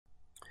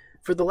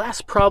For the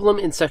last problem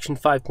in section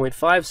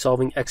 5.5,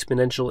 solving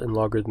exponential and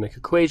logarithmic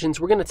equations,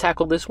 we're going to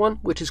tackle this one,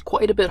 which is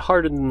quite a bit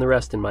harder than the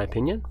rest in my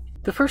opinion.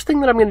 The first thing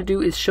that I'm going to do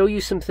is show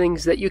you some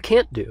things that you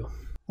can't do.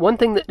 One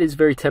thing that is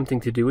very tempting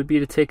to do would be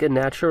to take a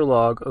natural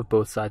log of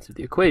both sides of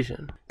the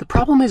equation. The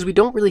problem is we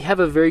don't really have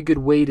a very good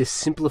way to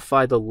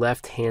simplify the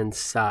left-hand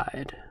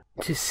side.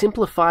 To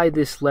simplify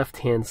this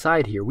left-hand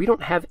side here, we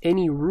don't have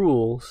any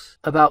rules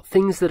about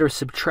things that are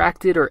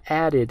subtracted or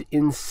added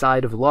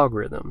inside of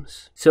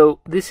logarithms. So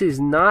this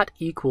is not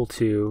equal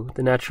to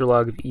the natural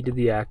log of e to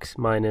the x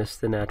minus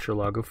the natural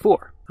log of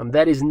 4.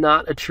 That is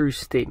not a true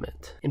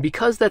statement. And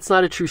because that's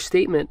not a true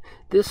statement,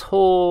 this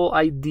whole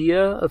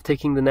idea of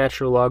taking the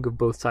natural log of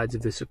both sides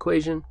of this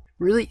equation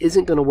really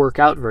isn't going to work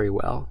out very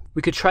well.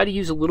 We could try to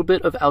use a little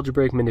bit of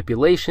algebraic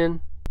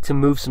manipulation to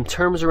move some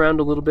terms around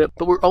a little bit,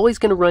 but we're always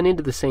going to run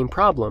into the same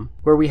problem,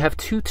 where we have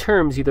two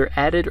terms either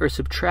added or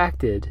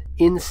subtracted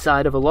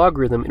inside of a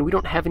logarithm, and we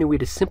don't have any way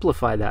to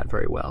simplify that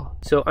very well.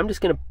 So I'm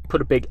just going to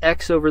put a big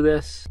X over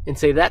this and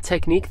say that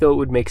technique, though it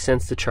would make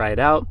sense to try it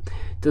out,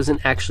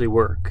 doesn't actually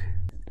work.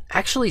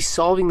 Actually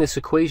solving this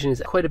equation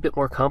is quite a bit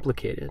more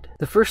complicated.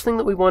 The first thing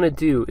that we want to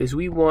do is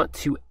we want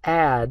to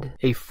add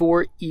a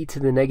 4e to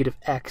the negative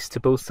x to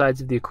both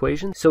sides of the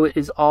equation, so it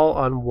is all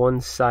on one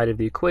side of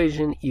the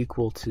equation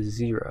equal to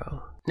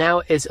 0. Now,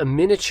 as a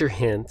miniature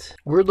hint,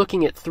 we're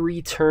looking at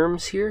three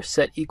terms here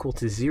set equal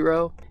to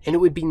 0, and it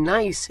would be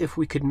nice if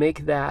we could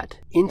make that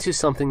into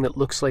something that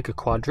looks like a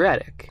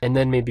quadratic, and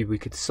then maybe we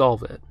could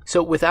solve it.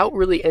 So without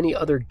really any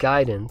other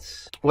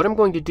guidance, what I'm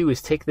going to do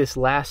is take this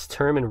last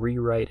term and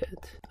rewrite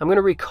it. I'm going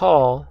to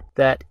recall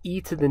that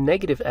e to the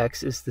negative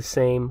x is the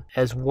same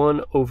as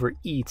 1 over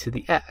e to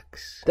the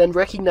x. Then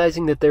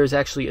recognizing that there is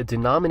actually a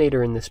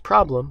denominator in this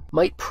problem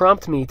might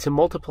prompt me to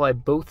multiply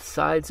both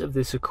sides of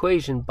this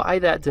equation by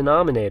that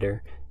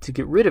denominator to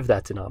get rid of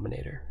that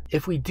denominator.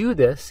 If we do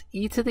this,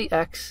 e to the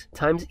x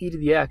times e to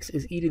the x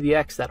is e to the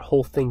x, that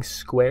whole thing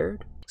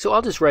squared. So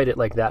I'll just write it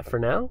like that for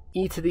now.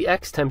 E to the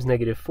x times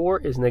negative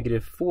 4 is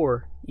negative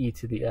 4 e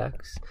to the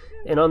x.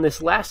 And on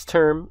this last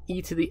term,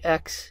 e to the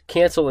x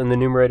cancel in the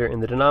numerator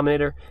and the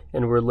denominator,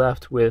 and we're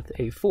left with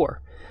a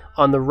 4.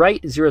 On the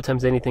right, 0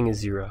 times anything is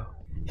 0.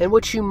 And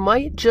what you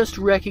might just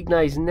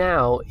recognize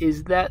now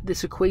is that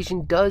this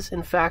equation does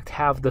in fact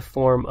have the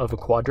form of a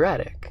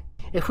quadratic.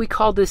 If we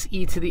call this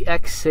e to the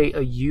x, say,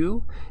 a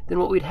u, then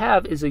what we'd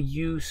have is a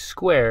u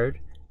squared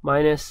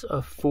minus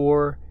a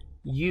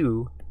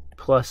 4u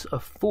plus a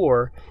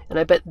 4, and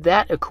I bet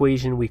that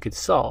equation we could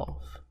solve.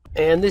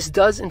 And this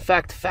does in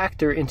fact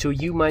factor into a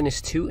u minus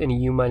 2 and a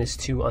u minus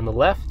 2 on the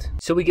left.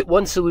 So we get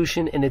one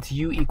solution, and it's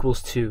u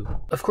equals 2.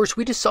 Of course,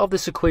 we just solved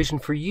this equation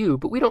for u,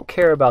 but we don't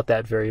care about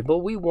that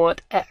variable. We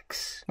want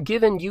x.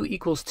 Given u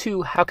equals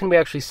 2, how can we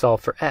actually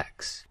solve for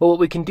x? Well, what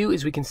we can do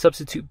is we can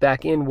substitute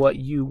back in what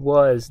u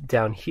was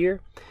down here.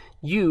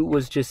 U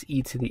was just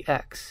e to the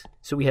x.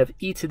 So we have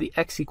e to the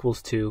x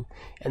equals 2,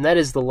 and that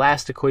is the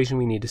last equation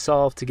we need to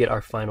solve to get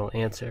our final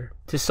answer.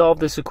 To solve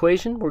this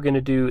equation, we're going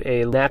to do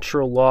a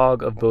natural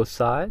log of both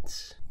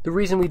sides. The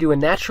reason we do a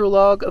natural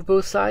log of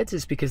both sides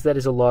is because that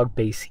is a log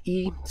base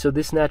e, so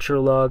this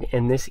natural log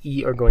and this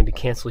e are going to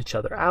cancel each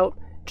other out,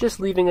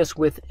 just leaving us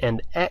with an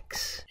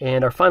x,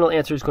 and our final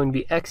answer is going to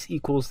be x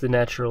equals the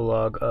natural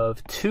log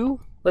of 2.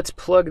 Let's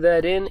plug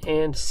that in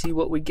and see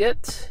what we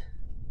get.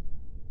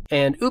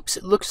 And oops,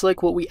 it looks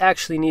like what we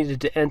actually needed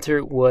to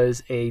enter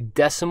was a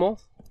decimal,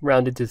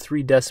 rounded to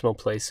 3 decimal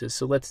places,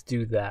 so let's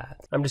do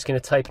that. I'm just going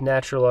to type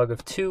natural log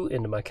of 2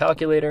 into my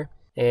calculator,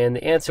 and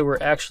the answer we're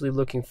actually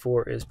looking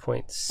for is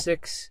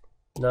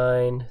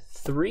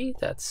 0.693,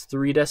 that's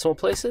 3 decimal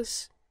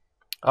places.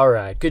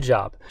 Alright, good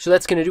job. So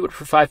that's going to do it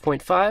for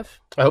 5.5.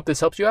 I hope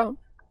this helps you out.